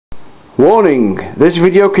Warning, this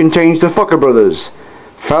video contains the Fucker Brothers.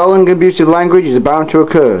 Foul and abusive language is bound to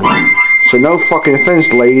occur. So no fucking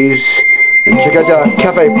offense, ladies. And check out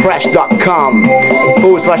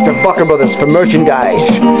cafepress.com/the Fucker Brothers for merchandise.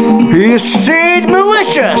 You seed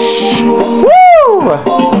malicious! Woo!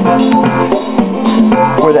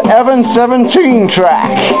 With the Evan 17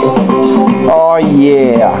 track. Oh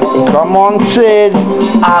yeah. Come on, Sid.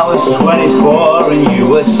 I was 24 and you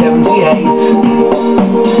were 78.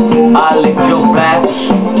 I licked your flaps,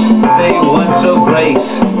 they weren't so great.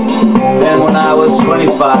 Then when I was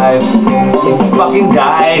 25, you fucking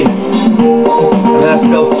died. And I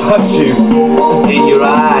still fucked you in your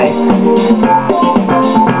eye.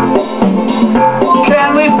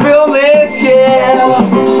 Can we film this? Yeah.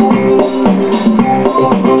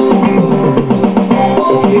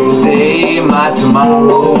 Here today, my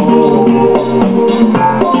tomorrow.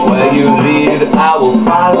 Where you lead, I will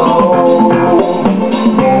follow.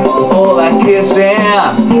 All that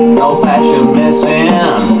kissing, no passion missing.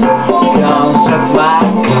 Come suck my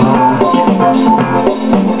cock.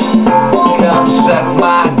 Come suck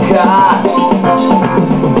my cock.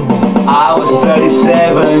 I was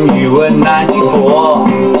 37, you were 94.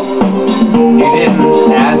 You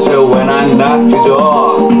didn't answer when I knocked your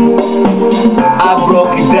door. I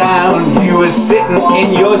broke you down, you were sitting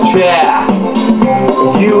in your chair.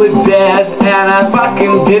 You were dead and I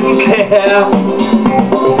fucking didn't care.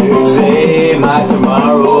 Today, my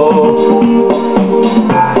tomorrow.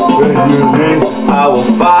 Where you live, I will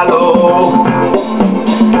follow.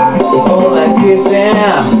 All that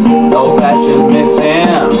kissing, no passion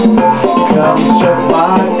missing. Come suck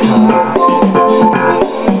my cock.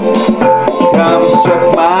 Come suck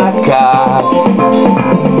my cock.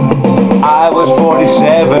 I was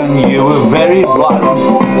 47, you were very rotten.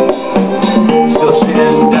 Still sitting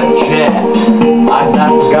in that chair, I've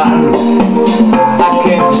not forgotten. I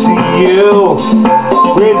came to see you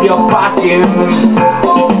with your fucking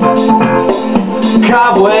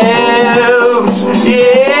cobwebs,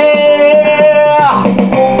 yeah.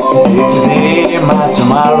 It's today, my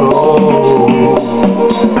tomorrow.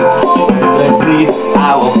 Where lead, I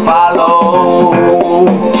will follow.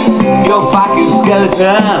 Your fucking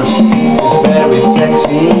skeleton is very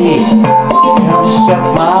sexy. Come suck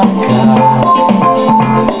my cock.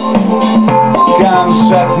 Come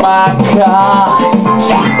suck my cock.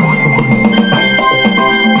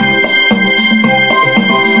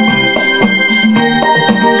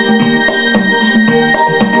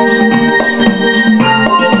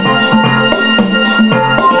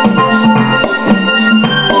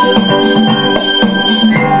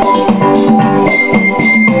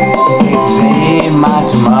 My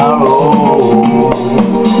tomorrow,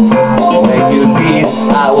 where you lead,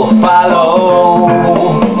 I will follow.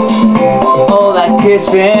 All that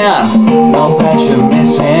kissing, no passion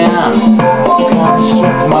missing. Come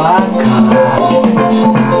suck my cock.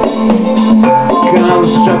 Come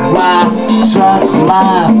suck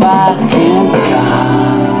my fucking cock.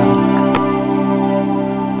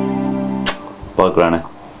 Bye, Granny.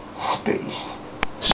 Speed.